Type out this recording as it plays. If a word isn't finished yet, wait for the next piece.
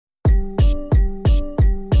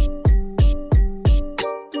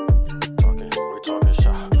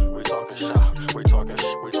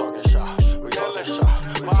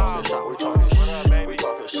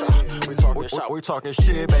shot, we talking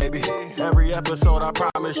shit, baby. Every episode, I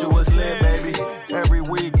promise you it's lit, baby. Every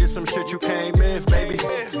week, get some shit you can't miss, baby.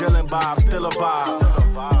 Dylan Bob, still a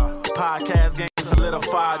vibe. Podcast game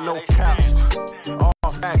solidified, no cap.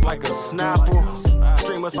 Off act like a Snapple.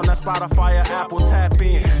 Stream us on that Spotify or Apple, tap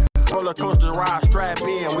in. Roller coaster ride, strap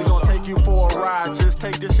in. We gon' take you for a ride, just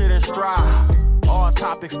take this shit in stride. All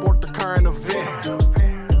topics, sport the current event.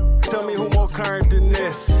 Tell me who more current than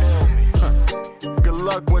this. Good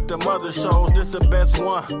luck with the mother shows, this the best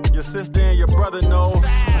one. Your sister and your brother knows.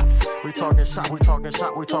 We talking shot, we talking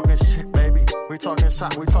shot, we talking shit, baby. We talking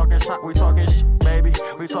shot, we talking shot, we talking shit, baby.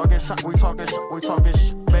 We talking shot, we talking shot, we talking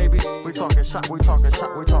shit, baby. We talking shot, we talking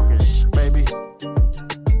shot, we talking shit, baby.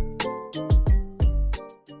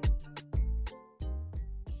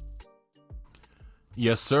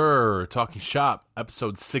 Yes, sir. Talking Shop,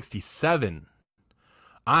 episode 67.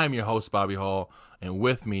 I'm your host, Bobby Hall, and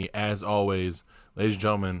with me, as always, ladies and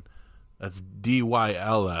gentlemen, that's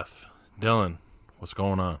DYLF. Dylan, what's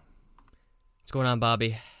going on? What's going on,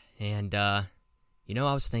 Bobby? And, I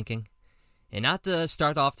was thinking, and not to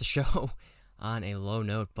start off the show on a low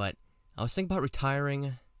note, but I was thinking about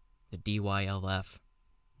retiring the DYLF.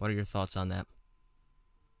 What are your thoughts on that?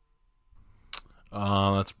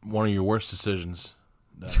 That's one of your worst decisions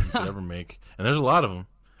that you could ever make. And there's a lot of them,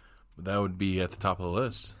 but that would be at the top of the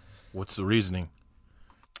list. What's the reasoning?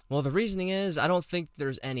 Well, the reasoning is I don't think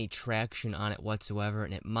there's any traction on it whatsoever,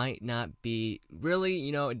 and it might not be really,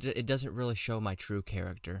 it doesn't really show my true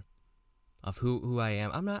character of who I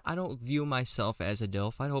am. I don't view myself as a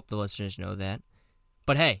DILF. I hope the listeners know that.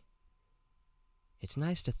 But hey, it's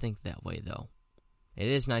nice to think that way, though. It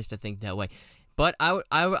is nice to think that way. But I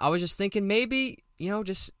was just thinking maybe,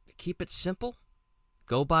 just keep it simple.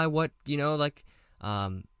 Go by what,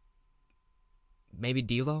 maybe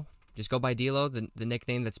D-Lo. Just go by D-Lo, the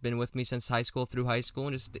nickname that's been with me since high school through high school,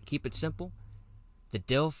 and just keep it simple. The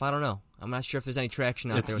DILF, I don't know. I'm not sure if there's any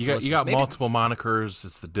traction out there. You got multiple monikers.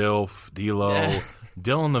 It's the DILF, D-Lo,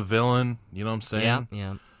 Dylan the villain. You know what I'm saying?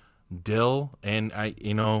 Yeah. Dill, and I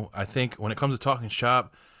think when it comes to Talking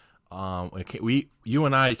Shop, you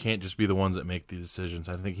and I can't just be the ones that make the decisions.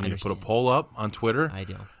 I think you need to put a poll up on Twitter. I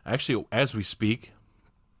do. Actually, as we speak,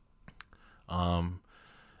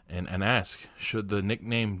 and ask, should the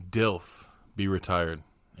nickname DILF be retired?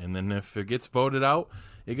 And then if it gets voted out,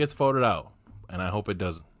 it gets voted out. And I hope it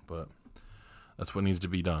doesn't, but that's what needs to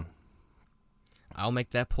be done. I'll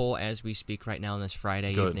make that poll as we speak right now on this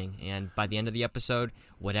Friday evening. And by the end of the episode,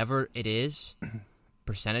 whatever it is,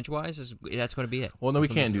 percentage-wise, that's going to be it. Well, no, we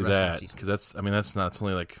can't do that because it's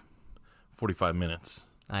only like 45 minutes.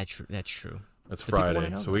 That's true. That's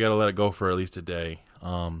Friday, so we got to let it go for at least a day.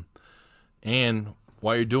 And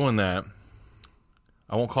while you're doing that,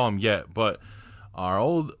 I won't call him yet, but our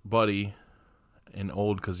old buddy, and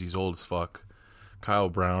old because he's old as fuck, Kyle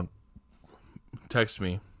Brown, texted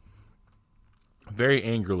me very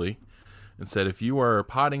angrily and said, if you are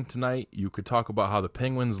potting tonight, you could talk about how the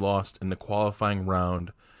Penguins lost in the qualifying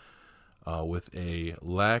round with a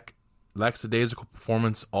lackadaisical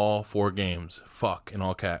performance all 4 games. Fuck, in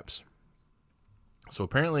all caps. So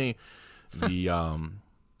apparently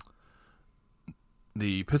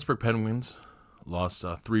the Pittsburgh Penguins lost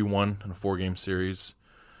 3-1 in a 4-game series,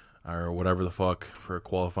 or whatever the fuck, for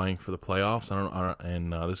qualifying for the playoffs.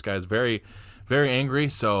 And this guy's very, very angry.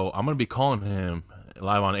 So I'm gonna be calling him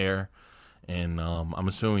live on air, and I'm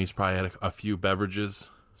assuming he's probably had a few beverages.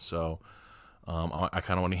 So I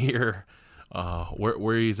kind of want to hear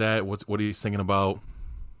where he's at, what he's thinking about.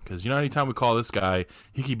 Because anytime we call this guy,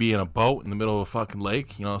 he could be in a boat in the middle of a fucking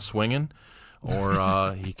lake, swinging,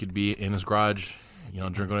 or he could be in his garage,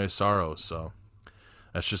 drinking his sorrows. So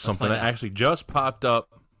that's just something that actually just popped up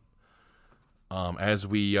as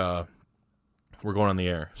we're going on the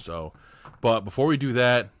air. So, but before we do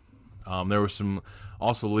that, there was some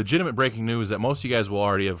also legitimate breaking news that most of you guys will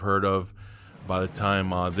already have heard of by the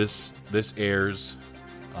time this airs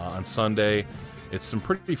on Sunday. It's some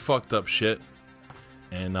pretty fucked up shit,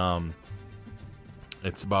 and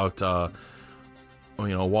it's about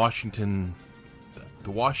Washington. The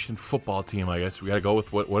Washington football team, I guess. We got to go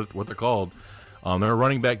with what they're called. Their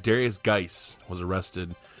running back, Darius Geis, was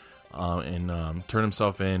arrested and turned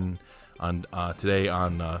himself in on today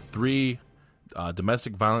on 3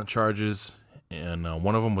 domestic violence charges, and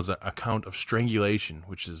one of them was a count of strangulation,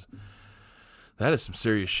 that is some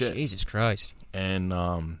serious shit. Jesus Christ. And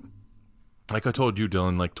like I told you,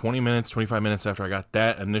 Dylan, like 25 minutes after I got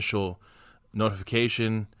that initial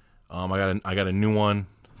notification, I got a new one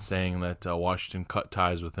saying that Washington cut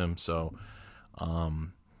ties with him. So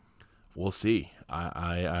we'll see.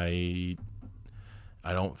 I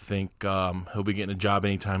don't think he'll be getting a job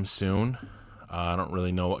anytime soon. I don't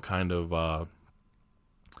really know what kind of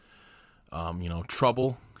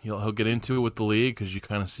trouble he'll get into with the league, because you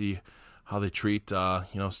kind of see how they treat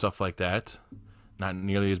stuff like that. Not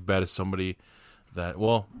nearly as bad as somebody that,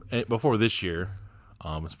 before this year,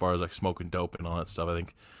 as far as like smoking dope and all that stuff. I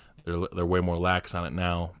think they're way more lax on it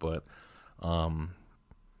now, but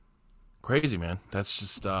crazy, man. That's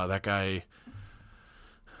just that guy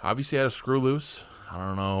obviously had a screw loose. I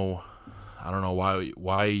don't know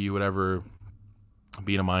why you would ever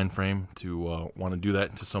be in a mind frame to want to do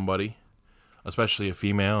that to somebody, especially a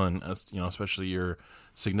female, and especially your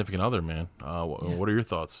significant other, man. What are your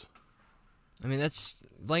thoughts? I mean, that's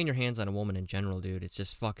laying your hands on a woman in general, dude. It's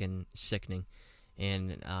just fucking sickening.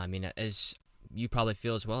 And, I mean, as you probably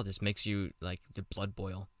feel as well, this makes you, like, the blood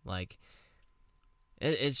boil. Like,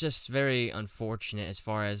 it's just very unfortunate as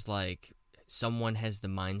far as, like, someone has the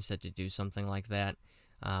mindset to do something like that.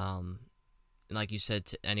 And like you said,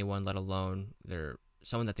 to anyone, let alone they're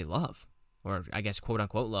someone that they love. Or, I guess,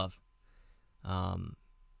 quote-unquote love. I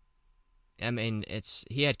mean,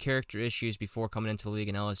 he had character issues before coming into the league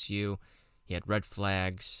in LSU. He had red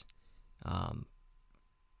flags, and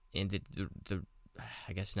the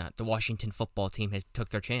I guess not, the Washington football team took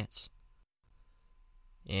their chance,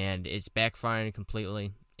 and it's backfiring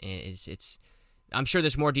completely. And I'm sure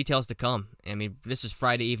there's more details to come. I mean, this is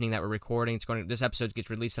Friday evening that we're recording. This episode gets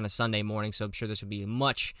released on a Sunday morning, so I'm sure there's will be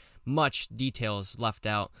much details left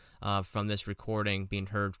out from this recording being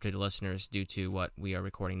heard to the listeners due to what we are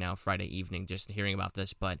recording now Friday evening, just hearing about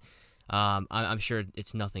this. But I'm sure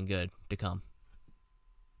it's nothing good to come.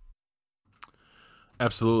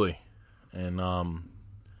 Absolutely, and I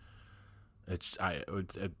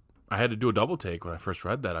had to do a double take when I first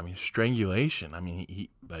read that. I mean, strangulation. I mean,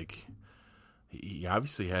 he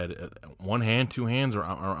obviously had one hand, two hands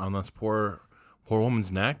on this poor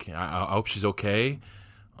woman's neck. I hope she's okay.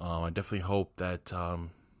 I definitely hope that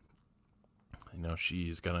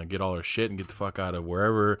she's gonna get all her shit and get the fuck out of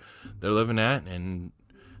wherever they're living at and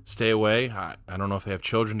stay away. I don't know if they have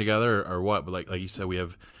children together or what, but like you said, we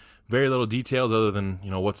have very little details other than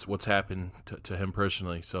what's happened to him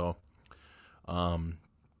personally. So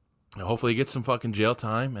hopefully he gets some fucking jail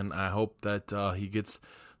time, and I hope that he gets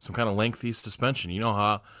some kind of lengthy suspension. You know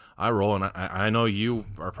how I roll, and I know you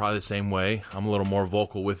are probably the same way. I'm a little more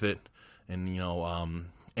vocal with it and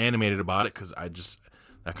animated about it, because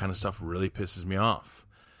that kind of stuff really pisses me off.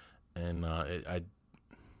 And you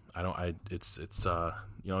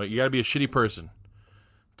got to be a shitty person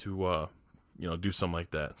to do something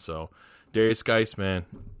like that. So Derrius Guice, man,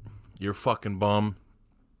 you're a fucking bum,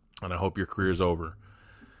 and I hope your career's over.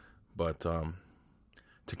 But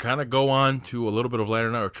to kind of go on to a little bit of lighter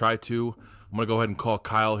note, or try to, I'm gonna go ahead and call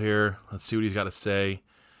Kyle here. Let's see what he's got to say.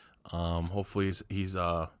 Hopefully he's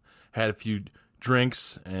had a few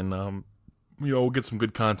drinks, and we'll get some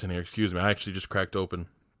good content here. Excuse me, I actually just cracked open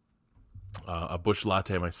a Busch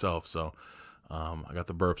Latte myself, so I got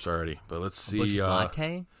the burps already. But let's see. Busch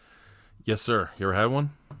Latte? Yes, sir. You ever had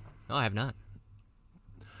one? No, I have not.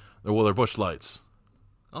 They're Busch Lights.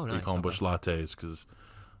 Oh, nice. We call them Busch Lattes because,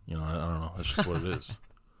 I don't know. That's just what it is.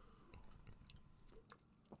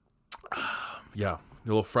 Yeah,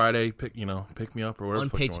 the little Friday pick me up or whatever.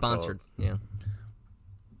 Unpaid sponsored. Yeah.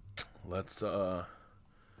 Let's. I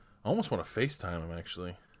almost want to FaceTime him.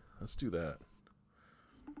 Actually, let's do that.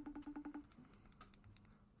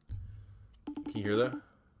 Can you hear that?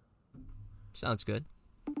 Sounds good.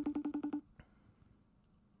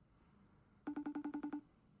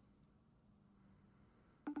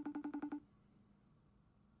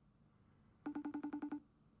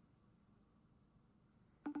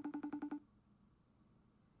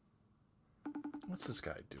 What's this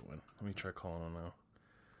guy doing? Let me try calling him now.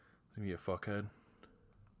 Is he a fuckhead?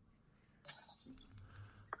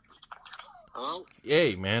 Hello?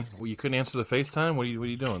 Hey, man. Well, you couldn't answer the FaceTime? What are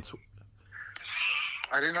you doing?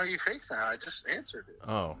 I didn't know you FaceTime. I just answered it.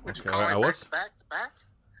 Oh, Would okay. you call I me was. back to back?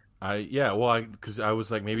 Because I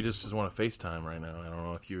was like, maybe just want to FaceTime right now. I don't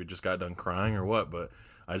know if you just got done crying or what, but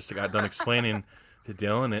I just got done explaining to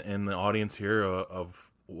Dylan and the audience here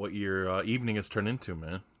of what your evening has turned into,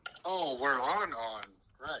 man. Oh, we're on,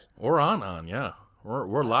 right? We're on, yeah.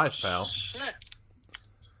 We're live, pal. Shit.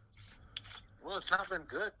 Well, it's not been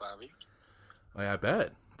good, Bobby. I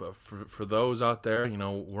bet. But for those out there,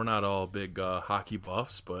 we're not all big hockey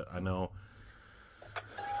buffs, but I know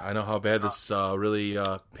how bad this really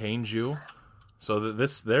pains you. So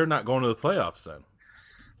they're not going to the playoffs then.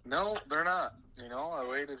 No, they're not. I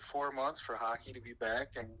waited 4 months for hockey to be back,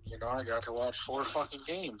 and I got to watch 4 fucking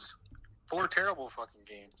games. 4 terrible fucking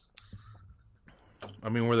games. I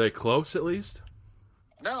mean, were they close at least?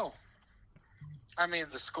 No. I mean,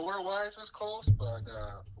 the score-wise was close, but,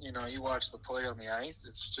 you watch the play on the ice,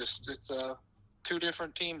 it's two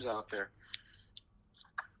different teams out there.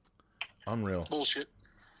 Unreal. Bullshit.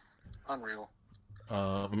 Unreal.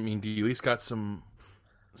 I mean, do you at least got some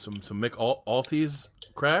Mick Alties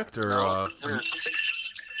cracked, or?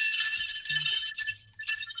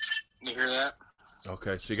 You hear that?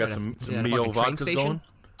 Okay, so you got some is that a Mio fucking train vodkas station? going?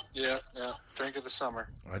 Yeah. Drink of the summer.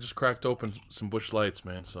 I just cracked open some Busch Lights,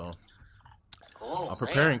 man. So Oh, I'm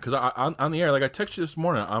preparing because on the air, like I texted you this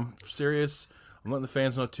morning. I'm serious. I'm letting the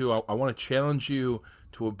fans know too. I want to challenge you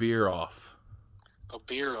to a beer off. A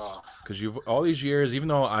beer off. Because you've all these years, even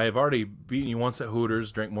though I have already beaten you once at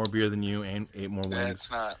Hooters, drank more beer than you, and ate more wings. That's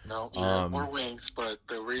not. No, you had more wings, but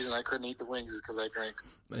the reason I couldn't eat the wings is because I drank.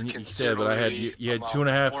 And you said, but I had you had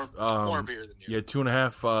 2.5. More beer than you. You had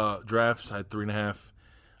 2.5 drafts. I had 3.5.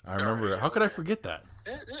 I remember. How could I forget that?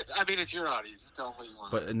 I mean, it's your audience. You tell them what you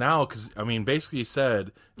want. But now, because I mean, basically, you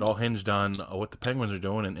said it all hinged on what the Penguins are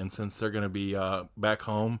doing, and since they're going to be back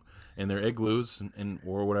home in their igloos and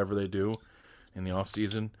or whatever they do in the off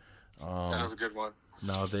season. That was a good one.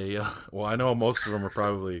 Now they, well, I know most of them are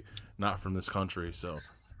probably not from this country, so,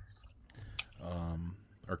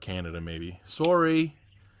 or Canada maybe. Sorry.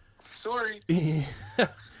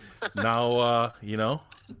 Now,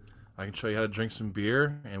 I can show you how to drink some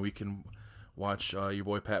beer, and we can watch your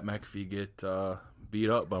boy Pat McAfee get beat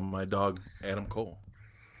up by my dog Adam Cole.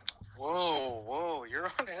 Whoa, you're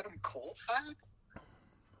on Adam Cole's side?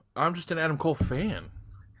 I'm just an Adam Cole fan.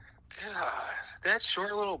 God, that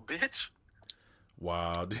short little bitch.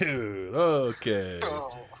 Wow, dude. Okay.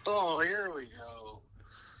 Oh, here we go.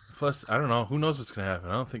 Plus, I don't know. Who knows what's going to happen?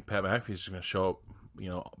 I don't think Pat McAfee's just going to show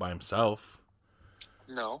up, by himself.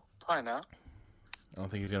 No, probably not. I don't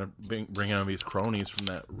think he's going to bring in these cronies from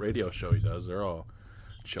that radio show he does. They're all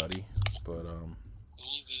chuddy. But,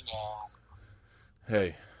 Easy now.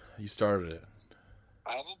 hey, you started it.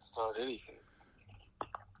 I didn't start anything.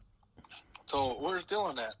 So, where's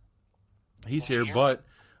Dylan at? He's here, but,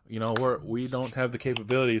 we don't have the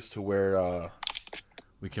capabilities to where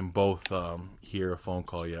we can both hear a phone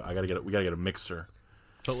call yet. We gotta get a mixer.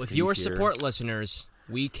 But with He's your here. support, listeners,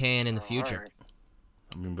 we can in the future. Right.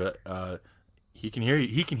 I mean, but he can hear you.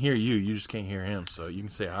 He can hear you. You just can't hear him. So you can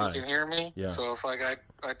say hi. You can hear me? Yeah. So if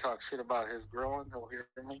I talk shit about his growing, he'll hear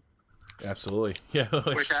me? Absolutely. Yeah.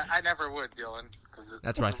 Which I never would, Dylan. Because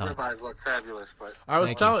That's what I thought. Ribeyes look fabulous, but I was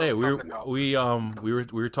Thank telling you. we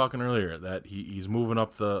were talking earlier that he's moving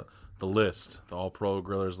up the list, the All Pro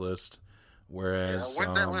Grillers list. Whereas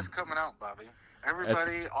when's that list coming out, Bobby?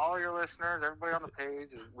 Everybody, all your listeners, everybody on the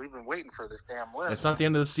page, we've been waiting for this damn list. it's not the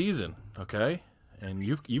end of the season, okay? And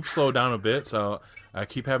you've slowed down a bit, so I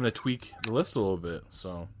keep having to tweak the list a little bit.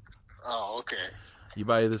 So Oh, okay. you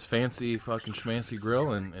buy this fancy fucking schmancy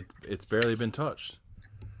grill, and it's barely been touched.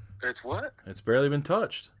 It's what? It's barely been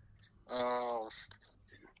touched. Oh,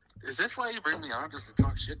 is this why you bring me on, just to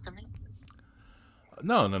talk shit to me?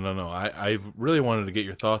 No. I really wanted to get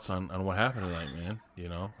your thoughts on what happened tonight, man. You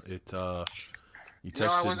texted.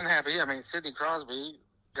 No, I wasn't happy. I mean, Sidney Crosby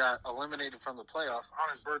got eliminated from the playoffs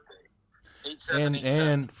on his birthday. 8-7, 8-7.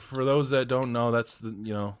 And for those that don't know, that's the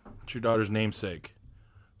it's your daughter's namesake,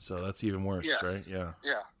 so that's even worse, Yes. right? Yeah.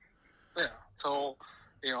 Yeah. So,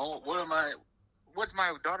 what's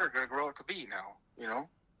my daughter gonna grow up to be now?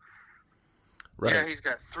 Right. Yeah, he's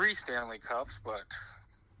got 3 Stanley Cups, but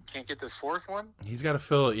can't get this 4th one. He's got to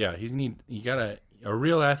fill it. Yeah, a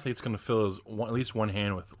real athlete's going to fill at least one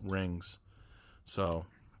hand with rings. So,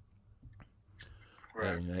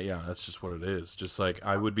 Right. I mean, yeah, that's just what it is. Just like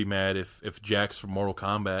I would be mad if Jax from Mortal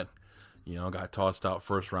Kombat, got tossed out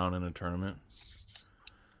first round in a tournament.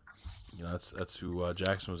 That's who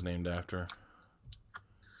Jackson was named after.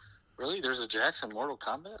 Really? There's a Jax in Mortal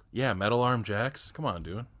Kombat? Yeah, Metal Arm Jax. Come on,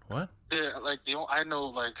 dude. What? Yeah, I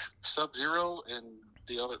know Sub-Zero and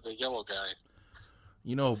the yellow guy.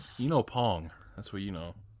 You know Pong. That's what you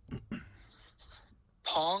know.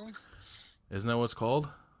 Pong? Isn't that what it's called?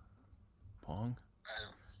 Pong?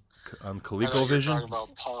 On I thought ColecoVision? you were talking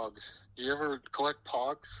about Pogs. Do you ever collect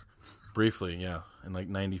Pogs? Briefly, yeah. In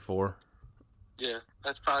 94. Yeah,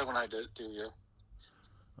 that's probably when I did it too,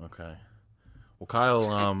 yeah. Okay. Well,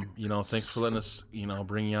 Kyle, thanks for letting us,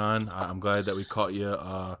 bring you on. I'm glad that we caught you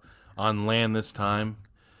on land this time.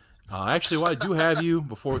 Actually, why I do have you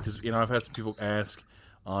before, because, I've had some people ask,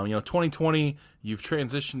 2020, you've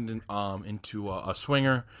transitioned into a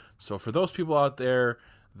swinger. So for those people out there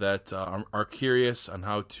that are curious on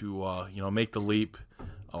how to, make the leap,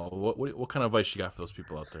 what kind of advice you got for those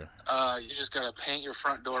people out there? You just gotta paint your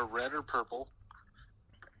front door red or purple.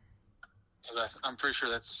 Because I'm pretty sure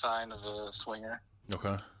that's a sign of a swinger.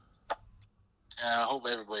 Okay. I hope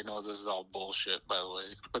everybody knows this is all bullshit, by the way.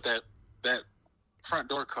 But that front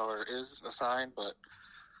door color is a sign, but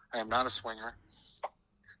I am not a swinger.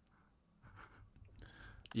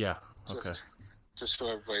 Yeah. Okay. Just so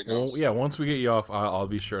everybody knows. Well, yeah. Once we get you off, I'll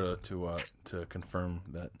be sure to confirm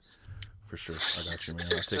that for sure. I got you, man.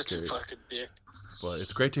 I'll You're take such care a of you. fucking dick. But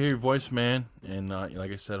it's great to hear your voice, man. And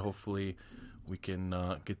like I said, hopefully we can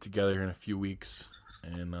get together here in a few weeks.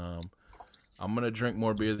 And I'm gonna drink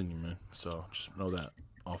more beer than you, man. So just know that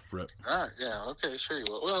off rip. All right, yeah, okay, sure you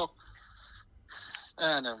will. Well,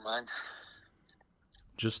 never mind.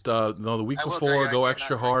 Just no, the week I will before, tell you, I go cannot extra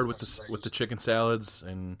drink hard much with the booze. chicken salads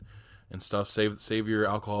and stuff. Save your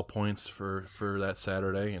alcohol points for that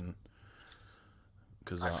Saturday, and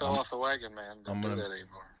because I fell off the wagon, man. Don't I'm do gonna- that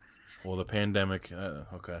anymore. well, the pandemic.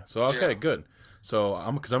 Okay, so okay, Yeah. good. So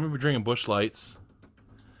I'm gonna be drinking Busch Lights,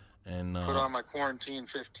 and Put on my quarantine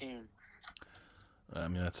 15. I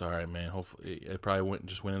mean that's all right, man. Hopefully, it probably went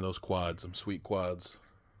into those quads, some sweet quads.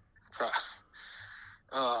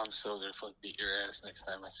 Oh, I'm so gonna fucking beat your ass next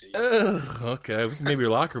time I see you. Ugh, okay, maybe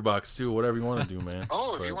your locker box too, whatever you want to do, man.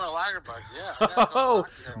 Oh, if But- you want a lager box, yeah. I gotta go Oh,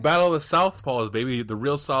 locker room. battle of the Southpaws, baby. The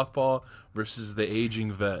real Southpaw versus the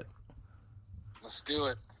aging vet. Let's do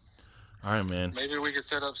it. All right, man. Maybe we could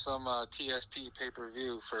set up some TSP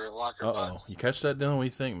pay-per-view for locker Uh-oh. box. You catch that, Dylan? What do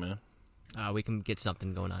you think, man? We can get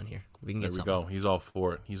something going on here. We can There get we something. go. He's all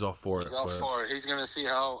for it. He's all for it. He's all but, for it. He's gonna see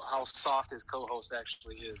how soft his co-host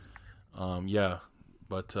actually is. yeah,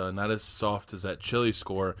 but not as soft as that chili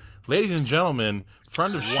score. Ladies and gentlemen,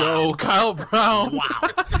 friend of show, Kyle Brown.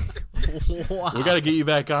 Wow. We got to get you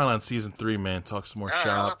back on season 3, man. Talk some more All right,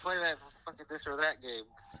 I'm gonna shop. play that fucking this or that game.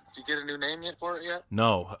 Did you get a new name yet for it yet?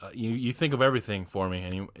 No, you think of everything for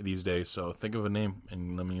me these days, so think of a name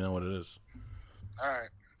and let me know what it is. All right.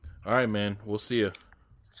 All right, man. We'll see you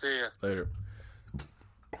See ya. later.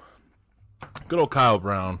 Good old Kyle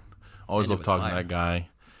Brown. Always Ended love with talking to fire. that guy.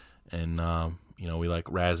 And, we like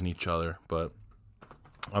razzing each other. But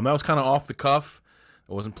that was kind of off the cuff.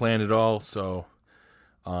 It wasn't planned at all. So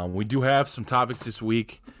we do have some topics this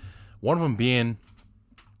week. One of them being,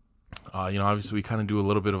 obviously we kind of do a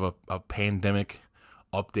little bit of a pandemic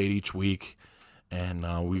update each week.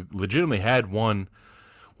 And we legitimately had one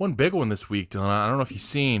big one this week, Dylan. I don't know if you've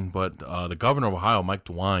seen, but the governor of Ohio, Mike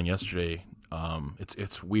DeWine, yesterday,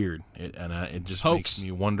 it's weird. It just Hoax. makes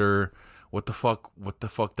me wonder what the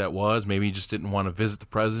fuck that was. Maybe he just didn't want to visit the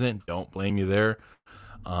president. Don't blame you there.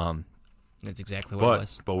 That's exactly what it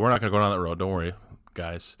was. But we're not going to go down that road. Don't worry,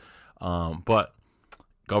 guys. But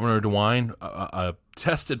Governor DeWine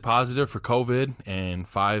tested positive for COVID, and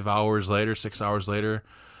 6 hours later,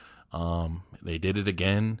 they did it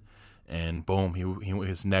again, and boom, he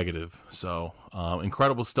was negative. So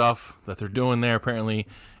incredible stuff that they're doing there, apparently,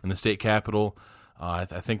 in the state capitol. I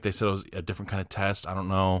think they said it was a different kind of test. I don't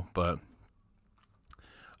know, but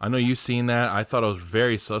I know you've seen that. I thought it was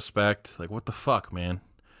very suspect. Like, what the fuck, man?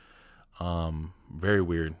 Very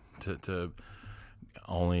weird to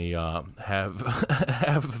only have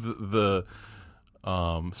have the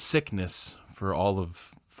sickness for all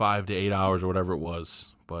of 5 to 8 hours or whatever it was.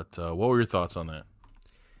 But what were your thoughts on that?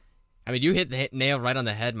 I mean, you hit the nail right on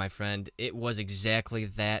the head, my friend. It was exactly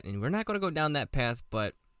that, and we're not going to go down that path,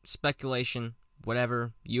 but speculation,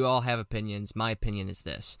 whatever. You all have opinions. My opinion is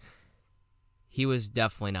this. He was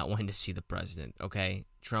definitely not wanting to see the president, okay?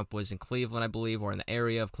 Trump was in Cleveland, I believe, or in the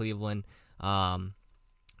area of Cleveland. And,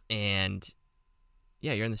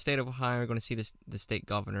 yeah, you're in the state of Ohio, you're going to see the state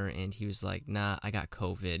governor, and he was like, nah, I got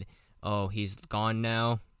COVID. Oh, he's gone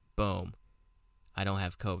now? Boom. I don't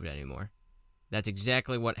have COVID anymore. That's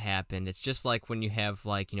exactly what happened. It's just like when you have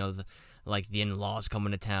the in-laws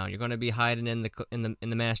coming to town. You're going to be hiding in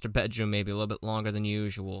the master bedroom maybe a little bit longer than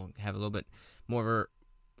usual. Have a little bit more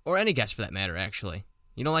or any guest for that matter. Actually,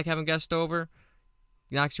 you don't like having guests over.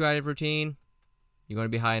 It knocks you out of routine. You're going to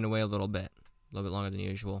be hiding away a little bit longer than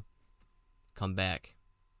usual. Come back.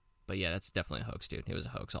 But yeah, that's definitely a hoax, dude. It was a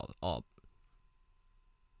hoax. All.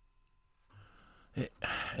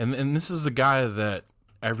 And this is the guy that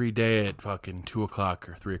every day at fucking 2 o'clock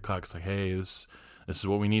or 3 o'clock, it's like, hey, this is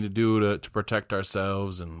what we need to do to protect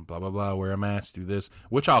ourselves and blah, blah, blah, wear a mask, do this,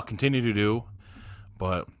 which I'll continue to do,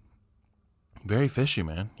 but very fishy,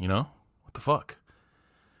 man, What the fuck?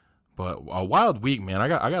 But a wild week, man. I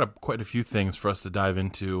got quite a few things for us to dive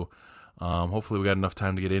into. Hopefully we got enough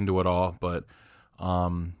time to get into it all, but,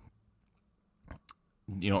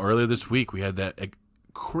 earlier this week we had that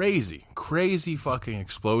crazy fucking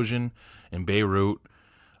explosion in Beirut.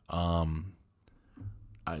 I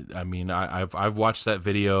mean, I've watched that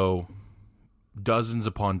video dozens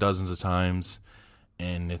upon dozens of times,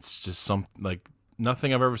 and it's just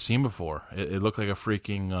nothing I've ever seen before. It looked like a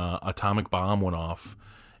freaking atomic bomb went off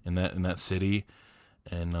in that city,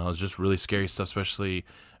 and it was just really scary stuff, especially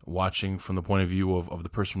watching from the point of view of the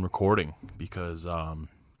person recording, because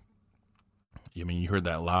you heard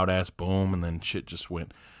that loud ass boom, and then shit just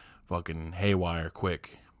went fucking haywire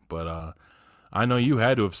quick. But I know you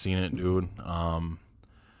had to have seen it, dude. I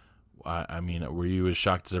mean, were you as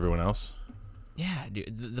shocked as everyone else? Yeah,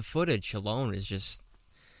 dude, the footage alone is just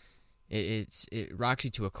it rocks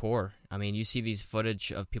you to a core. I mean, you see these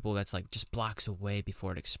footage of people that's like just blocks away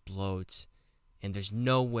before it explodes, and there's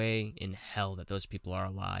no way in hell that those people are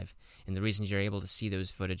alive. And the reason you're able to see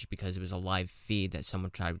those footage because it was a live feed that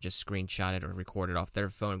someone tried to just screenshot it or record it off their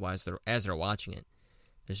phone as they're watching it.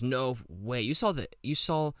 There's no way. You saw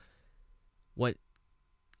what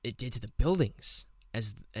it did to the buildings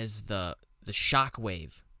as the shock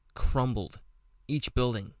wave crumbled each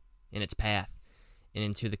building in its path and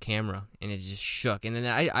into the camera, and it just shook. And then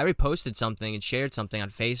I reposted something and shared something on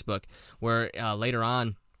Facebook where later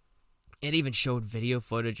on it even showed video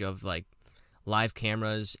footage of like live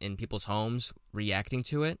cameras in people's homes reacting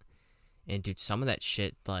to it. And dude, some of that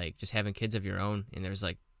shit, like just having kids of your own, and there's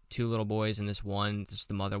like 2 little boys and this one, this is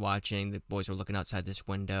the mother watching. The boys are looking outside this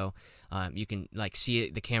window. You can like see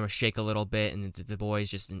the camera shake a little bit, and the boy's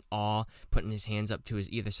just in awe, putting his hands up to his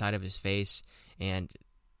either side of his face, and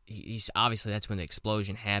he's obviously that's when the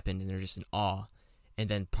explosion happened, and they're just in awe. And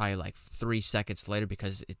then probably like 3 seconds later,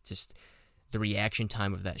 because it just the reaction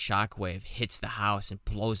time of that shockwave hits the house and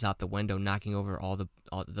blows out the window, knocking over all the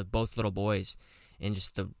both little boys, and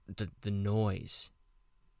just the noise,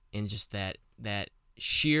 and just that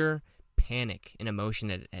sheer panic and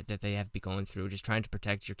emotion that they have to be going through, just trying to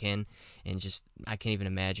protect your kin, and just I can't even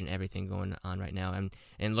imagine everything going on right now.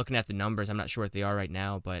 And looking at the numbers, I'm not sure what they are right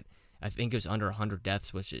now, but I think it was under 100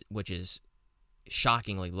 deaths, which is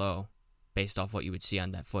shockingly low based off what you would see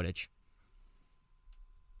on that footage.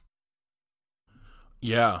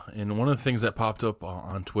 Yeah, and one of the things that popped up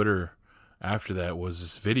on Twitter after that was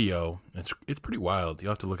this video. It's pretty wild. You'll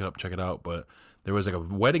have to look it up, check it out, but there was like a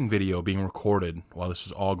wedding video being recorded while this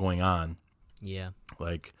was all going on. Yeah.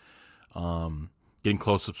 Like, getting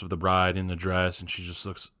close-ups of the bride in the dress, and she just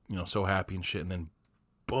looks, so happy and shit, and then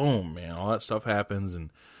boom, man, all that stuff happens, and,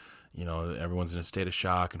 everyone's in a state of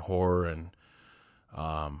shock and horror, and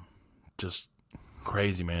just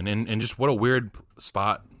crazy, man. And just what a weird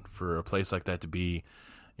spot for a place like that to be,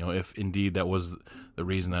 if indeed that was the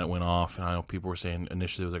reason that it went off. And I know people were saying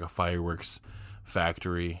initially it was like a fireworks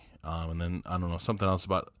factory, and then, I don't know, something else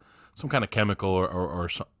about some kind of chemical or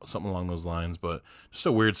something along those lines, but just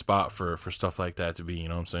a weird spot for stuff like that to be, you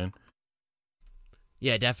know what I'm saying?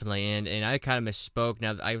 Yeah, definitely, and I kind of misspoke.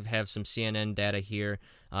 Now, I have some CNN data here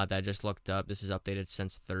that I just looked up. This is updated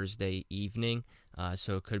since Thursday evening,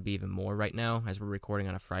 so it could be even more right now as we're recording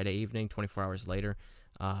on a Friday evening, 24 hours later.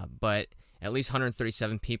 But at least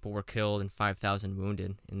 137 people were killed and 5,000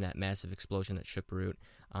 wounded in that massive explosion that shook Beirut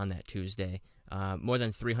on that Tuesday. More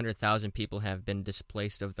than 300,000 people have been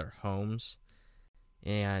displaced of their homes,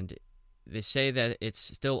 and they say that it's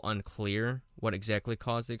still unclear what exactly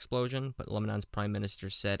caused the explosion, but Lebanon's prime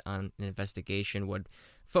minister said an investigation would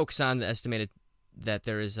focus on the estimated that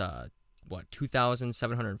there is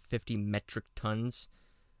 2,750 metric tons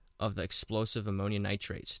of the explosive ammonium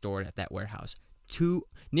nitrate stored at that warehouse.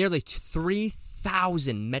 Nearly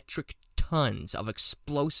 3,000 metric tons of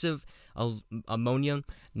explosive ammonium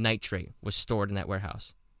nitrate was stored in that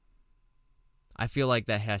warehouse. I feel like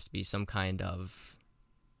that has to be some kind of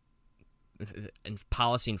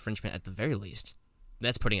policy infringement at the very least.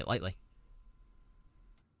 That's putting it lightly.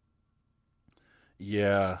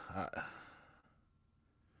 Yeah.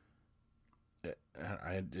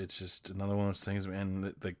 It's just another one of those things,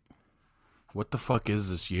 man. What the fuck is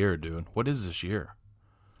this year, dude? What is this year?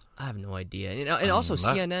 I have no idea. And also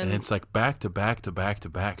CNN. And it's like back to back to back to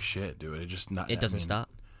back shit, dude. It doesn't stop.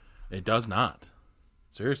 It does not.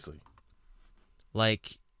 Seriously.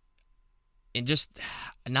 Like, and just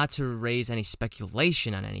not to raise any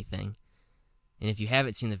speculation on anything. And if you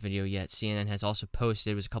haven't seen the video yet, CNN has also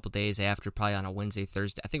posted. It was a couple days after, probably on a Wednesday,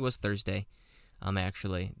 Thursday. I think it was Thursday,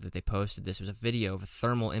 actually, that they posted this. It was a video of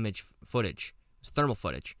thermal footage. It was thermal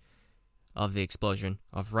footage of the explosion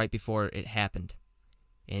of right before it happened.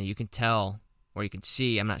 And you can tell, or you can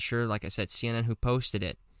see, I'm not sure, like I said, CNN who posted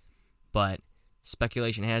it, but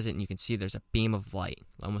speculation has it, and you can see there's a beam of light,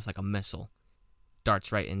 almost like a missile,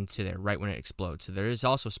 darts right into there, right when it explodes. So there is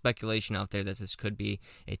also speculation out there that this could be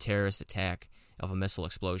a terrorist attack of a missile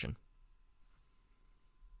explosion.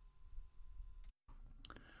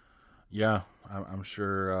 Yeah, I'm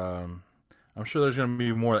sure. I'm sure there's going to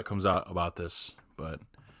be more that comes out about this, but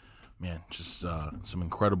man, just some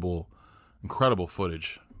incredible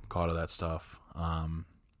footage caught of that stuff.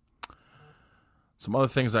 Some other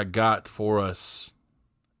things I got for us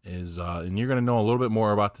is, and you're going to know a little bit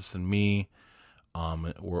more about this than me.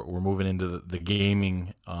 We're moving into the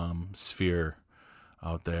gaming sphere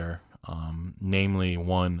out there. Namely,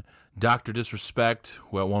 one Dr. Disrespect,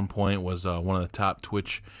 who at one point was one of the top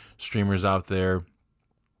Twitch streamers out there,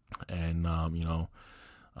 and a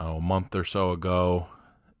month or so ago,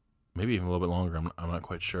 maybe even a little bit longer, I'm not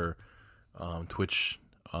quite sure. Twitch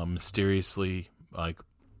mysteriously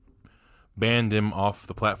banned him off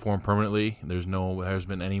the platform permanently. There's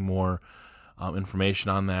been any more information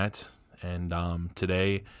on that. And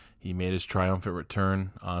today he made his triumphant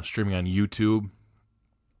return, streaming on YouTube.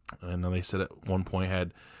 And they said at one point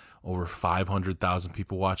had over 500,000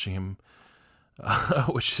 people watching him,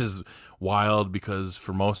 which is wild because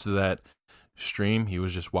for most of that stream he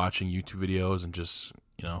was just watching YouTube videos and just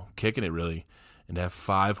kicking it really. And to have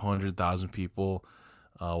 500,000 people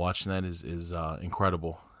watching that is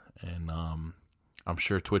incredible. And I'm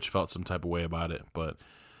sure Twitch felt some type of way about it. But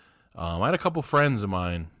I had a couple friends of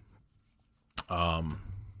mine.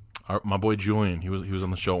 My boy Julian, he was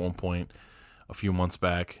on the show at one point a few months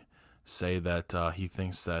back, say that he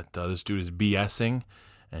thinks that this dude is BSing,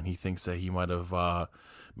 and he thinks that he might have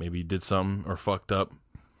maybe did something or fucked up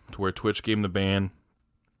to where Twitch gave him the ban.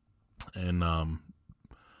 And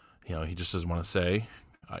he just doesn't want to say,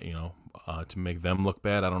 to make them look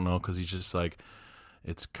bad. I don't know, because he's just like,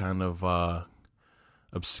 it's kind of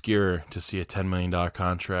obscure to see a $10 million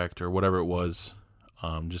contract or whatever it was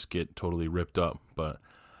just get totally ripped up. But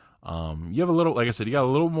you have a little, like I said, you got a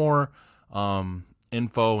little more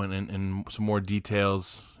info and some more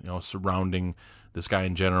details, surrounding this guy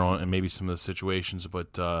in general and maybe some of the situations.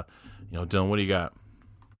 But, Dylan, what do you got?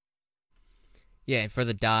 Yeah, for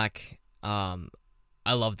the doc,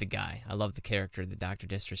 I love the guy. I love the character, the Dr.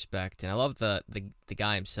 Disrespect, and I love the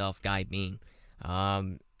guy himself, Guy Bean,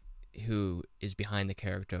 who is behind the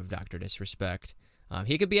character of Dr. Disrespect.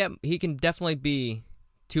 He can definitely be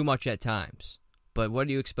too much at times, but what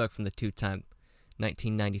do you expect from the two-time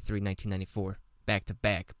 1993-1994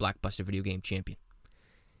 back-to-back Blockbuster video game champion?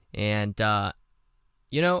 And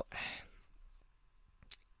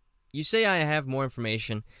you say I have more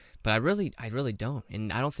information, but I really don't,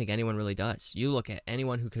 and I don't think anyone really does. You look at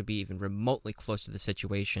anyone who could be even remotely close to the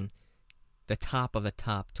situation, the top of the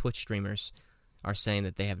top Twitch streamers are saying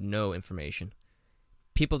that they have no information.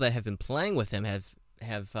 People that have been playing with him have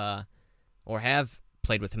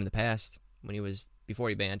played with him in the past before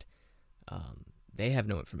he banned. They have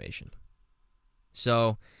no information.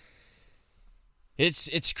 So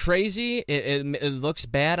it's crazy. It looks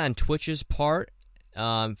bad on Twitch's part.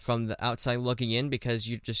 From the outside looking in, because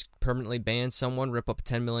you just permanently ban someone, rip up a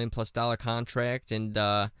 $10 million+ contract, and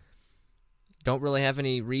don't really have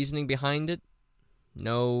any reasoning behind it.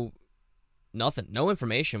 Nothing. No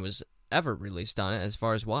information was ever released on it as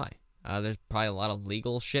far as why. There's probably a lot of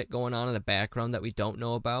legal shit going on in the background that we don't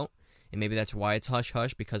know about, and maybe that's why it's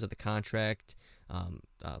hush-hush, because of the contract,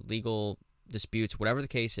 legal disputes, whatever the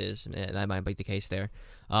case is, and that might be the case there.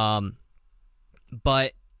 But,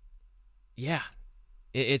 yeah.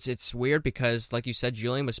 It's weird because, like you said,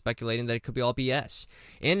 Julian was speculating that it could be all BS,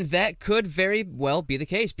 and that could very well be the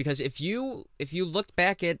case. Because if you look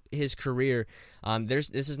back at his career, this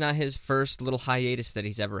is not his first little hiatus that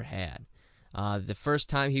he's ever had. The first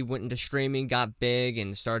time he went into streaming, got big,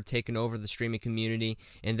 and started taking over the streaming community,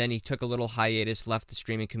 and then he took a little hiatus, left the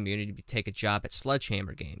streaming community to take a job at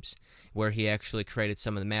Sledgehammer Games, where he actually created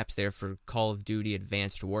some of the maps there for Call of Duty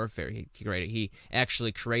Advanced Warfare. He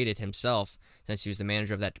actually created himself, since he was the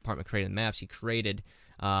manager of that department, creating the maps. He created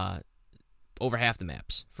over half the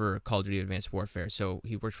maps for Call of Duty Advanced Warfare. So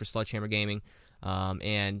he worked for Sledgehammer Gaming,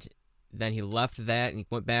 and then he left that and he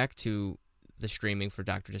went back to the streaming for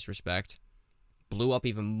Dr. Disrespect. Blew up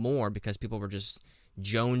even more because people were just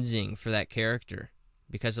jonesing for that character.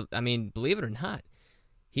 Because, believe it or not,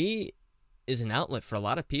 he is an outlet for a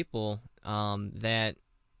lot of people that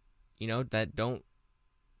don't,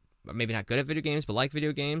 maybe not good at video games, but like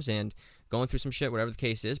video games and going through some shit, whatever the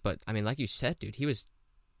case is. But, like you said, dude, he was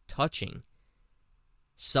touching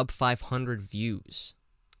sub 500 views,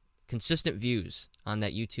 consistent views on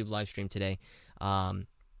that YouTube live stream today.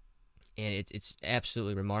 And it's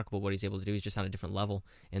absolutely remarkable what he's able to do. He's just on a different level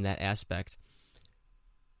in that aspect.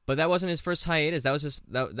 But that wasn't his first hiatus.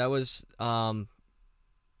 That was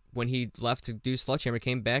when he left to do Sledgehammer,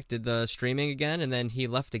 came back, did the streaming again, and then he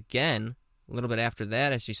left again a little bit after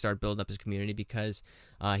that as he started building up his community, because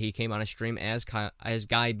he came on a stream as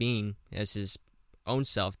Guy Bean, as his own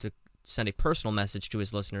self, to send a personal message to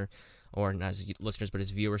his listener or not his listeners, but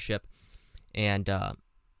his viewership. And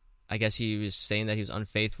I guess he was saying that he was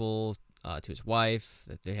unfaithful to his wife,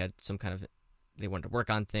 that they had they wanted to work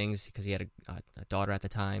on things because he had a daughter at the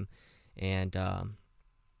time, and a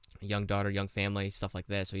young daughter, young family, stuff like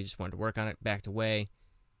that. So he just wanted to work on it, backed away,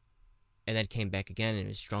 and then came back again, and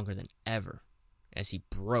was stronger than ever as he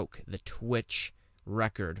broke the Twitch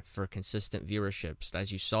record for consistent viewerships.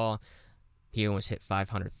 As you saw, he almost hit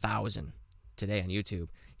 500,000 today on YouTube.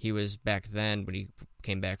 He was back then, when he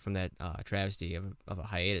came back from that travesty of a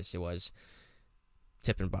hiatus, it was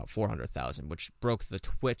tipping about 400,000, which broke the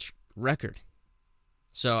Twitch record.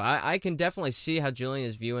 So I can definitely see how Julian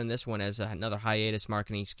is viewing this one as another hiatus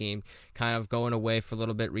marketing scheme, kind of going away for a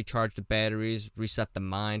little bit, recharge the batteries, reset the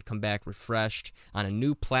mind, come back refreshed on a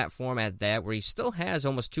new platform at that, where he still has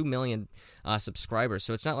almost 2 million subscribers.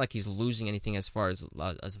 So it's not like he's losing anything as far as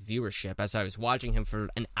viewership. As I was watching him for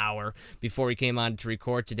an hour before he came on to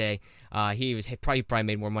record today, he probably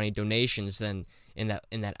made more money donations than in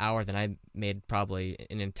that hour than I made probably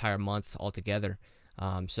an entire month altogether.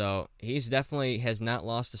 So he's definitely has not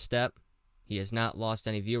lost a step. He has not lost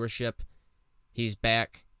any viewership. He's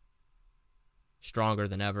back, stronger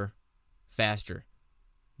than ever, faster,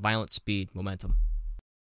 violent speed, momentum.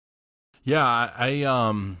 Yeah,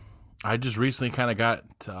 I just recently kind of got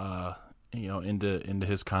into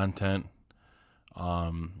his content.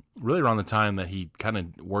 Really around the time that he kind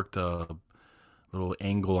of worked a little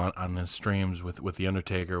angle on his streams with the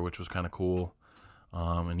Undertaker, which was kind of cool.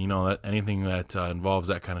 And that anything that involves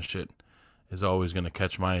that kind of shit is always going to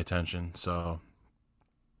catch my attention. So,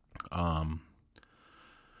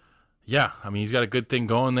 yeah, I mean, he's got a good thing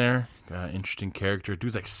going there. Got an interesting character.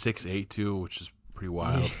 Dude's like 6'8" too, which is pretty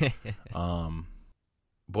wild.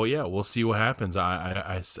 But yeah, we'll see what happens.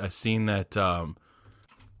 I seen that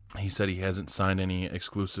he said he hasn't signed any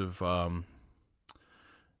exclusive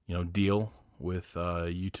deal with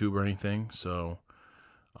YouTube or anything. So,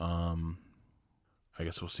 I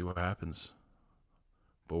guess we'll see what happens.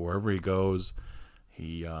 But wherever he goes,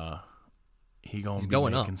 he's gonna be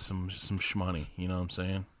making up. some shmoney. You know what I'm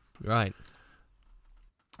saying? Right.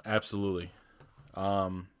 Absolutely.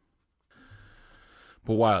 But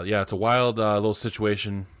wild. Yeah, it's a wild little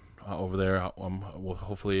situation over there. Well,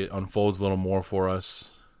 hopefully it unfolds a little more for us.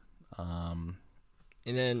 And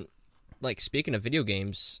then, speaking of video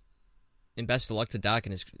games, and best of luck to Doc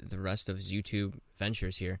and the rest of his YouTube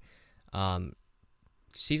ventures here.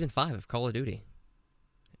 Season 5 of Call of Duty.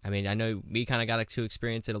 I mean, I know we kind of got to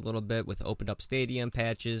experience it a little bit with opened up stadium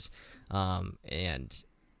patches. And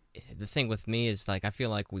the thing with me is, I feel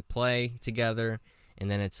like we play together,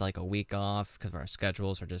 and then it's a week off because our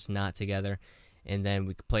schedules are just not together. And then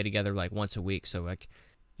we play together once a week. So,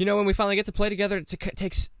 when we finally get to play together, it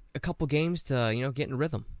takes a couple games to, get in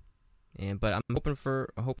rhythm. But I'm hoping for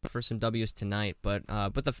some W's tonight. But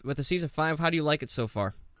with the Season 5, how do you like it so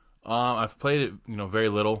far? I've played it, very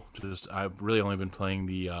little. I've really only been playing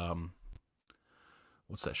the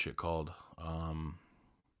what's that shit called?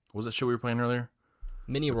 What was that shit we were playing earlier?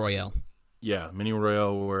 Mini Royale. Yeah, Mini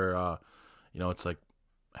Royale, where it's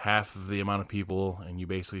half of the amount of people, and you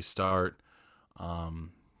basically start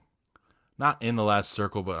not in the last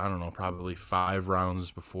circle, but I don't know, probably 5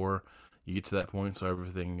 rounds before you get to that point. So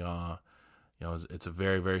everything, it's a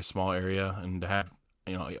very, very small area, and to have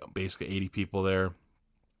basically 80 people there.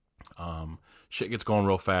 Shit gets going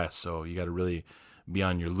real fast, so you got to really be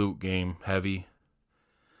on your loot game heavy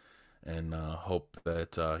and hope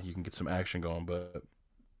that you can get some action going. But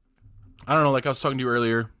I don't know, like I was talking to you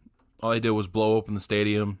earlier, all I did was blow open the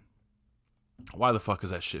stadium. Why the fuck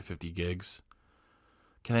is that shit 50 gigs?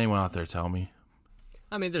 Can anyone out there tell me?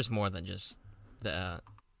 I mean, there's more than just the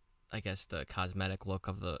cosmetic look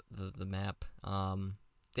of the map.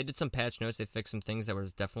 They did some patch notes. They fixed some things that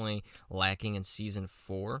was definitely lacking in Season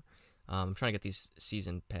 4. I'm trying to get these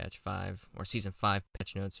Season 5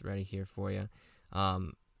 patch notes ready here for you.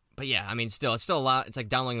 But yeah, I mean, it's still a lot. It's like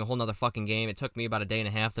downloading a whole nother fucking game. It took me about a day and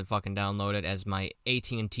a half to fucking download it, as my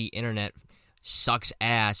AT&T internet sucks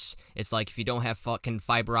ass. It's like, if you don't have fucking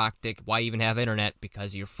fiber optic, why even have internet?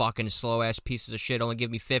 Because you're fucking slow ass pieces of shit only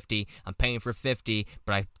give me 50. I'm paying for 50,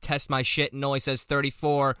 but I test my shit and it only says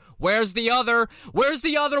 34. Where's the other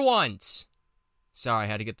ones? Sorry, I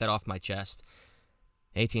had to get that off my chest.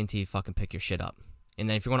 AT&T, fucking pick your shit up. And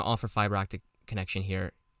then if you're going to offer fiber optic connection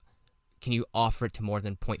here, can you offer it to more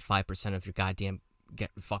than 0.5% of your goddamn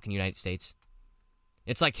fucking United States?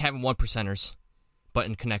 It's like having 1%ers, but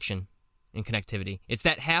in connection. In connectivity. It's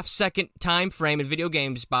that half-second time frame in video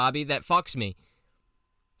games, Bobby, that fucks me.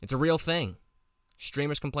 It's a real thing.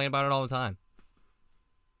 Streamers complain about it all the time.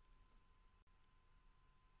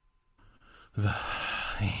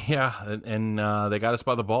 Yeah, and they got us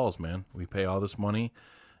by the balls, man. We pay all this money,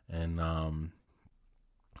 and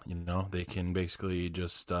they can basically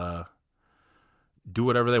just do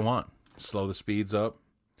whatever they want, slow the speeds up,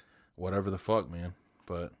 whatever the fuck, man.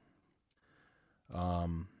 But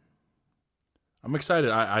I'm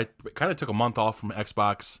excited. I kind of took a month off from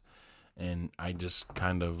Xbox, and I just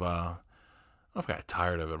kind of I don't know if I got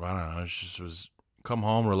tired of it, but I don't know. I just was come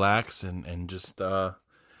home, relax, and just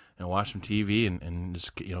watch some TV and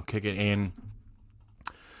just kick it. And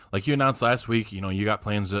like you announced last week, you got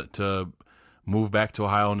plans to move back to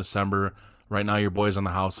Ohio in December. Right now, your boy's on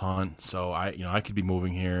the house hunt, so I could be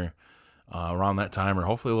moving here around that time, or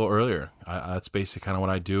hopefully a little earlier. That's basically kind of what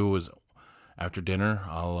I do. Is after dinner,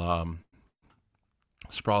 I'll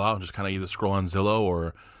sprawl out and just kind of either scroll on Zillow,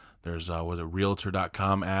 or there's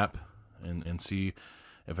Realtor.com app and see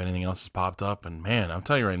if anything else has popped up. And man, I'm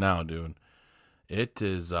telling you right now, dude,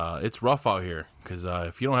 it's rough out here, because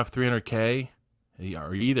if you don't have $300K,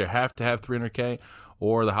 or you either have to have $300K,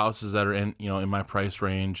 or the houses that are in my price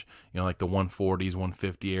range, like the 140s,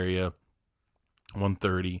 150 area,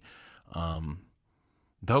 130,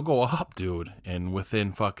 they'll go up, dude. And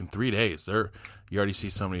within fucking 3 days, you already see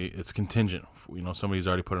somebody. It's contingent. Somebody's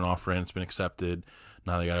already put an offer in. It's been accepted.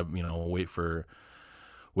 Now they gotta wait for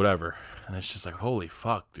whatever. And it's just like, holy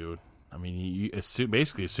fuck, dude. I mean,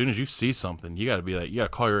 basically, as soon as you see something, you gotta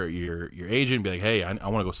call your agent and be like, hey, I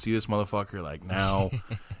want to go see this motherfucker, like, now.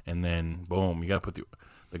 And then boom, you gotta put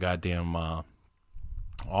the goddamn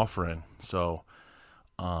offer in. So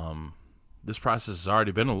this process has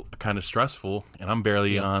already been kind of stressful, and I'm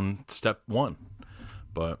barely on step one.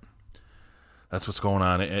 But that's what's going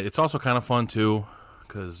on. It's also kind of fun too,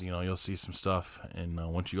 because you'll see some stuff,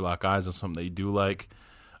 and once you lock eyes on something that you do like,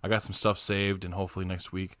 I got some stuff saved, and hopefully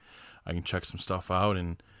next week I can check some stuff out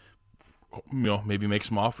and maybe make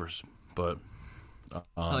some offers. But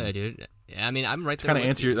oh yeah, dude. Yeah, I mean, I'm right there. Kind of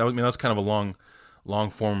answer. That's kind of a long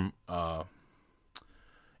form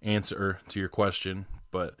answer to your question,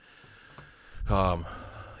 but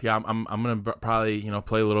yeah, I'm gonna probably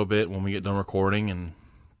play a little bit when we get done recording, and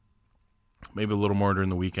maybe a little more during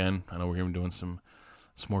the weekend. I know we're gonna be doing some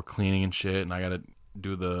more cleaning and shit, and I gotta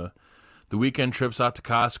do the weekend trips out to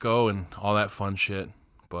Costco and all that fun shit.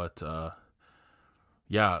 But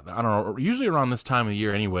yeah, I don't know. Usually around this time of the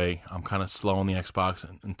year anyway, I'm kind of slow on the Xbox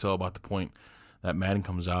until about the point that Madden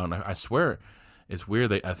comes out. And I swear it's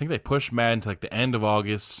weird. I think they pushed Madden to like the end of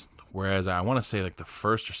August, whereas I want to say like the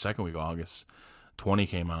first or second week of August, 20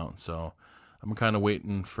 came out. So I'm kind of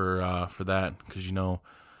waiting for that, because I'm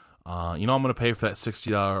going to pay for that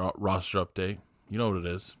 $60 roster update. You know what it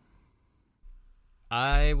is.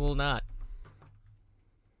 I will not.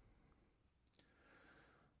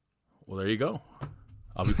 Well, there you go.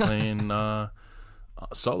 I'll be playing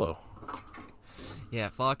solo. Yeah,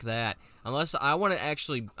 fuck that. Unless I want to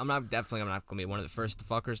actually, I'm not going to be one of the first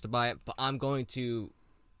fuckers to buy it, but I'm going to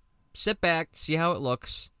sit back, see how it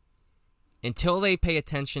looks, until they pay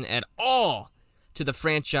attention at all to the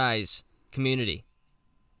franchise community.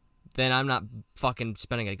 Then I'm not fucking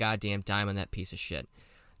spending a goddamn dime on that piece of shit.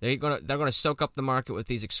 They're gonna soak up the market with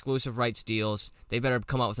these exclusive rights deals. They better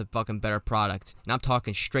come out with a fucking better product. And I'm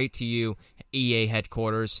talking straight to you, EA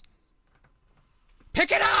headquarters.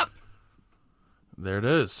 Pick it up! There it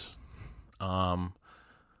is. I'm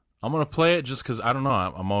gonna play it just because I don't know.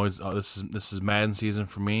 I'm always this is Madden season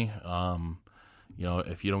for me.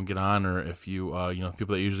 If you don't get on, or if you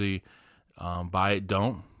people that usually buy it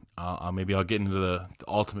don't, maybe I'll get into the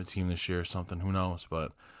Ultimate Team this year or something. Who knows?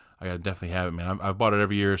 But I gotta definitely have it, man. I've bought it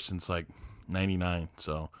every year since like '99,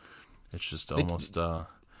 so it's just almost. I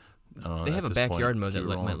don't know, they have a backyard mode that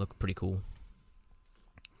might look pretty cool.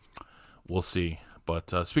 We'll see.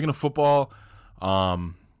 But speaking of football,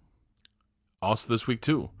 also this week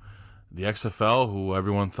too, the XFL, who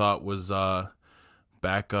everyone thought was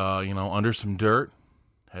back, under some dirt,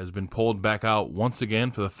 has been pulled back out once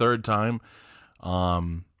again for the third time,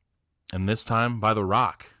 and this time by The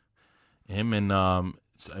Rock. Him and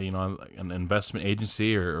an investment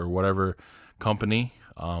agency or whatever company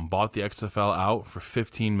bought the XFL out for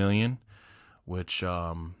 $15 million, which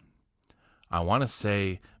I want to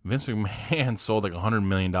say Vince McMahon sold like $100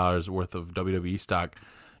 million worth of WWE stock,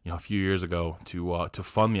 a few years ago to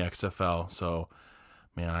fund the XFL. So,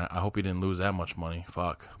 man, I hope he didn't lose that much money.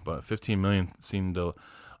 Fuck, but $15 million seemed a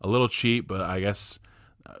little cheap. But I guess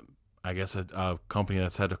a company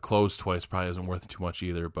that's had to close twice probably isn't worth too much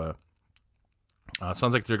either. But it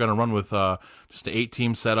sounds like they're going to run with just an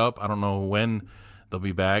 8-team setup. I don't know when they'll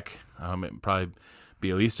be back. It'll probably be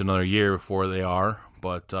at least another year before they are.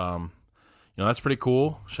 But, that's pretty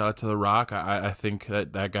cool. Shout out to The Rock. I think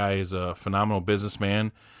that guy is a phenomenal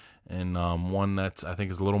businessman, and one that I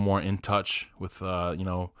think is a little more in touch with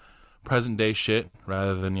present day shit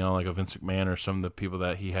rather than like a Vince McMahon or some of the people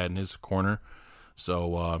that he had in his corner.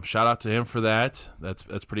 So shout out to him for that. That's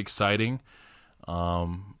pretty exciting.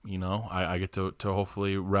 I get to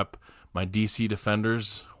hopefully rep my DC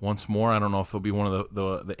Defenders once more. I don't know if they'll be one of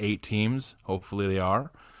the 8 teams. Hopefully they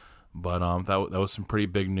are. But that was some pretty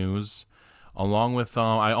big news. Along with,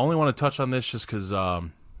 I only want to touch on this just because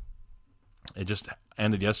it just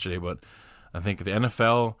ended yesterday. But I think the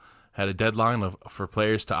NFL had a deadline for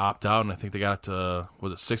players to opt out, and I think they got to,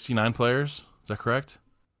 was it 69 players? Is that correct?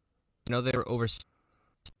 No, they were over.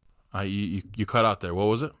 You cut out there. What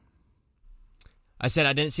was it? I said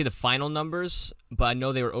I didn't see the final numbers, but I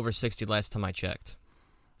know they were over 60 last time I checked.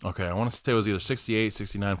 Okay, I want to say it was either 68,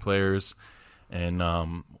 69 players, and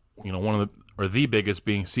one of the biggest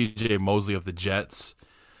being C.J. Mosley of the Jets,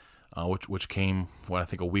 which came I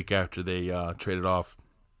think a week after they traded off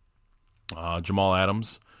Jamal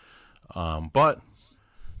Adams, but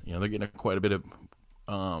they're getting quite a bit of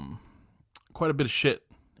shit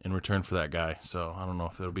in return for that guy. So I don't know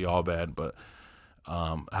if it'll be all bad, but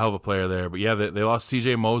hell of a player there. But yeah, they lost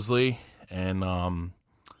C.J. Mosley, and a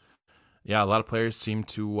lot of players seem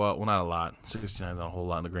to not a lot. 69 is not a whole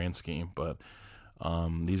lot in the grand scheme, but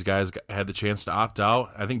these guys had the chance to opt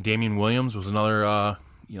out. I think Damian Williams was another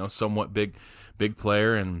somewhat big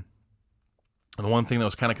player, and the one thing that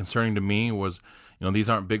was kind of concerning to me was these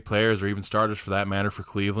aren't big players or even starters for that matter for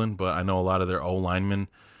Cleveland, but I know a lot of their O linemen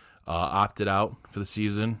opted out for the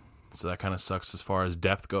season, so that kind of sucks as far as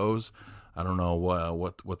depth goes. I don't know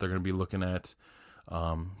what they're going to be looking at,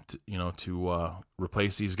 to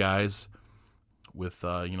replace these guys with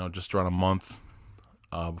just around a month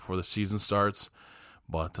before the season starts.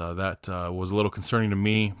 But that was a little concerning to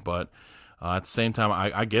me. But at the same time,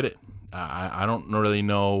 I get it. I don't really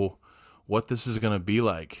know what this is going to be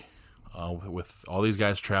like with all these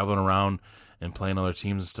guys traveling around and playing other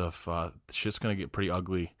teams and stuff. Shit's going to get pretty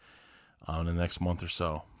ugly in the next month or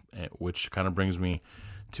so, which kind of brings me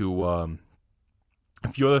to a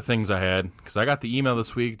few other things I had, because I got the email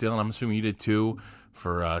this week, Dylan. I'm assuming you did too,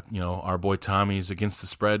 for our boy Tommy's Against the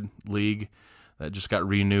Spread League that just got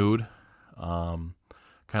renewed.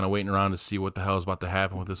 Kind of waiting around to see what the hell is about to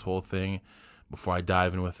happen with this whole thing before I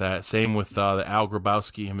dive in with that. Same with the Al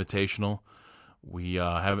Grabowski Invitational. We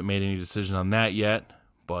haven't made any decision on that yet,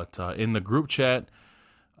 but in the group chat,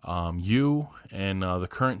 you and the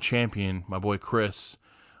current champion, my boy Chris,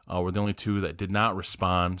 were the only two that did not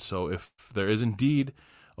respond. So if there is indeed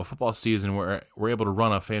a football season where we're able to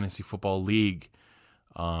run a fantasy football league,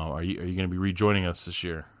 are you going to be rejoining us this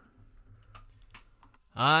year?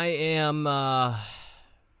 I am.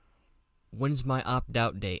 When's my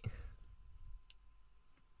opt-out date?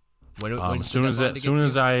 As soon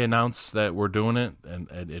as I announce that we're doing it, and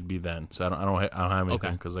it'd be then. So I don't have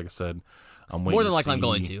anything because, like I said, I'm waiting. More than likely, I'm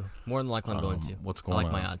going to. What's going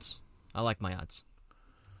on? I like my odds.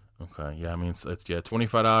 Okay, yeah, I mean it's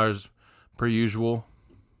 $25 per usual,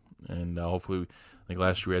 and hopefully, I think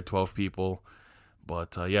last year we had 12 people,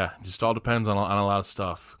 but it just all depends on a lot of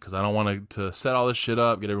stuff, because I don't want to set all this shit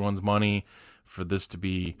up, get everyone's money for this to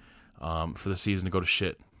be for the season to go to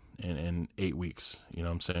shit in 8 weeks. You know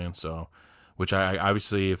what I'm saying? So, which I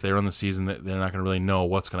obviously, if they run the season, they're not going to really know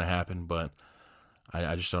what's going to happen, but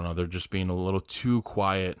I just don't know. They're just being a little too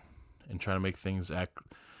quiet and trying to make things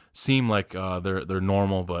seem like they're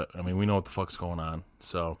normal, but I mean, we know what the fuck's going on.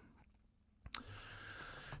 So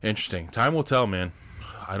interesting. Time will tell, man.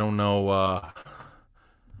 I don't know.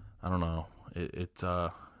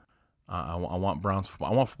 I want Browns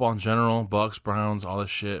football. I want football in general, Bucks, Browns, all this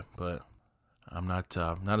shit. But I'm not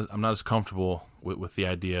as comfortable with the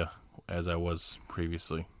idea as I was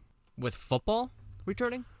previously. With football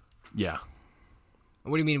returning? Yeah.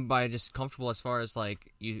 What do you mean by just comfortable as far as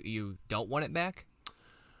like you don't want it back?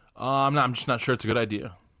 I'm just not sure it's a good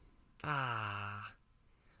idea. I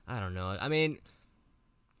don't know. I mean,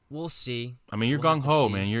 we'll see. I mean, you're gung ho,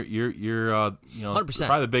 man. You're 100%.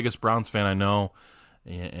 Probably the biggest Browns fan I know,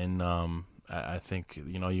 and I think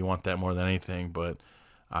you want that more than anything. But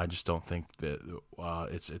I just don't think that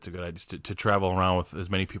it's a good idea to travel around with as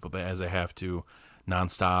many people as I have to,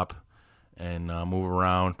 nonstop, and move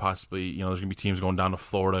around. Possibly, there's gonna be teams going down to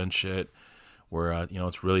Florida and shit, where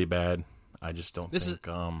it's really bad. I just don't think.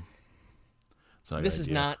 This is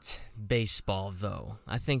not baseball, though.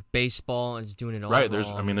 I think baseball is doing it all right.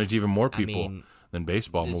 wrong. There's even more people than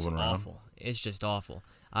baseball moving around. Awful. It's just awful.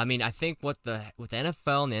 I mean, I think what the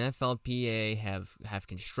NFL and the NFLPA have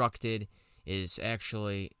constructed is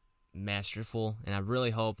actually masterful, and I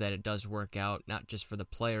really hope that it does work out, not just for the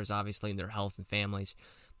players, obviously, and their health and families,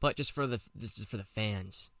 but just for the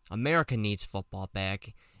fans. America needs football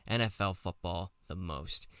back, NFL football the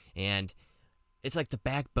most, and it's like the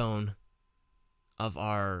backbone of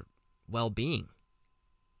our well-being.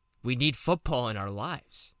 We need football in our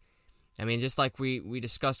lives. I mean, just like we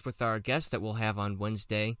discussed with our guest that we'll have on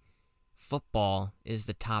Wednesday, football is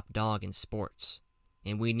the top dog in sports,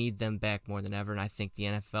 and we need them back more than ever. And I think the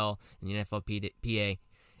NFL and the NFLPA,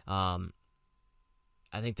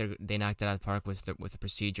 I think they knocked it out of the park with the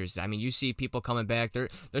procedures. I mean, you see people coming back;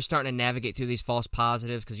 they're starting to navigate through these false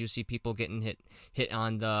positives because you see people getting hit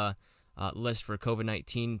on the list for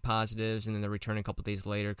COVID-19 positives, and then they're returning a couple days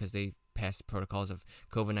later because they passed the protocols of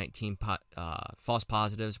COVID-19 false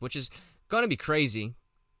positives, which is going to be crazy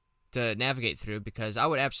to navigate through, because I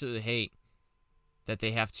would absolutely hate that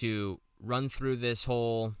they have to run through this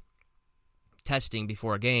whole testing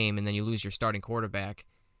before a game and then you lose your starting quarterback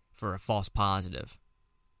for a false positive.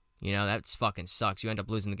 You know, that fucking sucks. You end up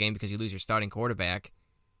losing the game because you lose your starting quarterback,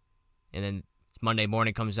 and then Monday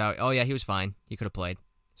morning comes out, oh yeah, he was fine. He could have played.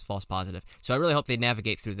 It's false positive. So I really hope they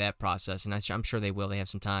navigate through that process, and I'm sure they will. They have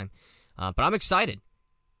some time. But I'm excited.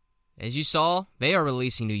 As you saw, they are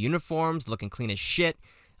releasing new uniforms, looking clean as shit.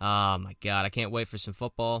 Oh my God, I can't wait for some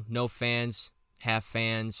football. No fans, half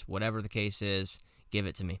fans, whatever the case is, give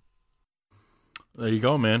it to me. There you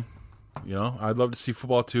go, man. You know, I'd love to see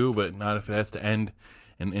football too, but not if it has to end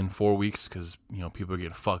in 4 weeks, because, you know, people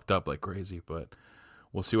get fucked up like crazy. But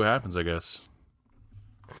we'll see what happens, I guess.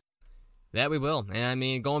 That we will. And I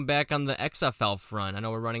mean, going back on the XFL front, I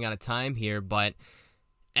know we're running out of time here, but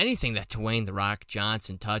anything that Dwayne "The Rock"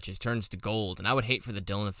 Johnson touches turns to gold. And I would hate for the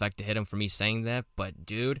Dylan effect to hit him for me saying that, but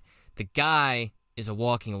dude, the guy is a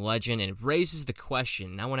walking legend, and it raises the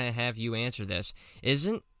question, and I want to have you answer this.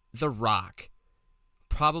 Isn't The Rock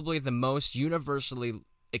probably the most universally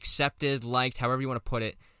accepted, liked, however you want to put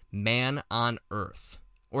it, man on Earth?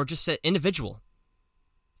 Or just say individual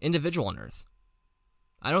on Earth.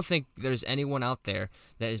 I don't think there's anyone out there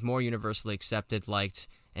that is more universally accepted, liked,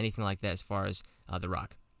 anything like that as far as The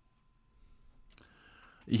Rock.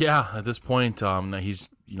 Yeah, at this point, he's,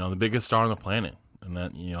 you know, the biggest star on the planet, and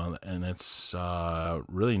that, you know, and it's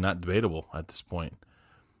really not debatable at this point.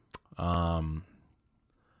 Yeah,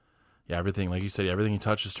 everything, like you said, everything he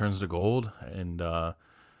touches turns to gold, and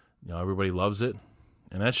you know, everybody loves it,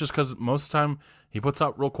 and that's just because most of the time he puts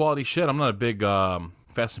out real quality shit. I'm not a big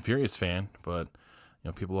Fast and Furious fan, but you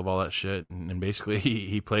know, people love all that shit, and basically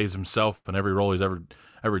he plays himself in every role he's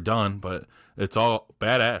ever done, but it's all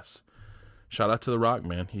badass. Shout out to The Rock,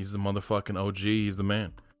 man. He's the motherfucking OG. He's the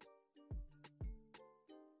man.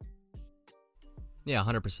 Yeah,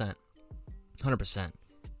 100%. 100%.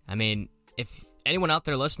 I mean, if anyone out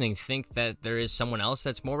there listening think that there is someone else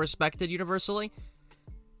that's more respected universally,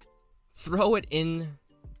 throw it in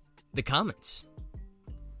the comments.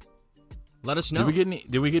 Let us know.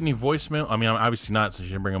 Did we get any voicemail? I mean, obviously not, since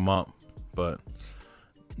you didn't bring them up, but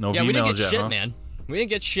no. Yeah, we didn't get yet, shit, huh? man. We didn't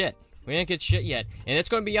get shit. We didn't get shit yet. And it's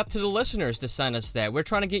going to be up to the listeners to send us that. We're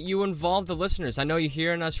trying to get you involved, the listeners. I know you're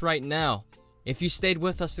hearing us right now. If you stayed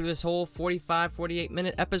with us through this whole 45,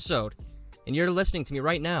 48-minute episode, and you're listening to me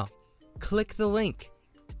right now, click the link.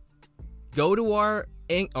 Go to our,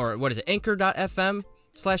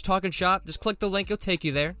 anchor.fm/talking shop. Just click the link. It'll take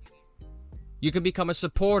you there. You can become a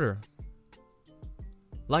supporter.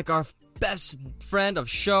 Like our best friend of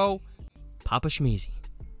show, Papa Schmeezy.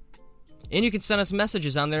 And you can send us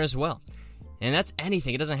messages on there as well. And that's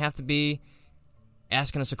anything. It doesn't have to be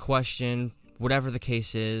asking us a question, whatever the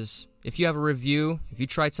case is. If you have a review, if you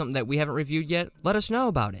tried something that we haven't reviewed yet, let us know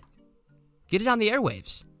about it. Get it on the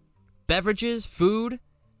airwaves. Beverages, food,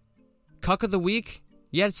 cuck of the week.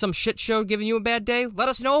 You had some shit show giving you a bad day? Let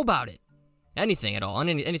us know about it. Anything at all.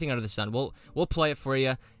 Anything under the sun. We'll play it for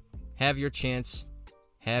you. Have your chance.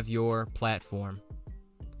 Have your platform.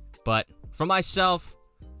 But for myself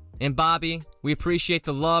and Bobby, we appreciate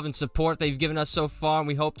the love and support that you've given us so far, and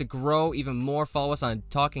we hope to grow even more. Follow us on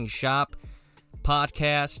Talking Shop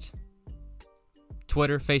Podcast,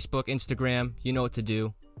 Twitter, Facebook, Instagram. You know what to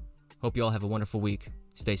do. Hope you all have a wonderful week.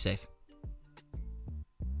 Stay safe.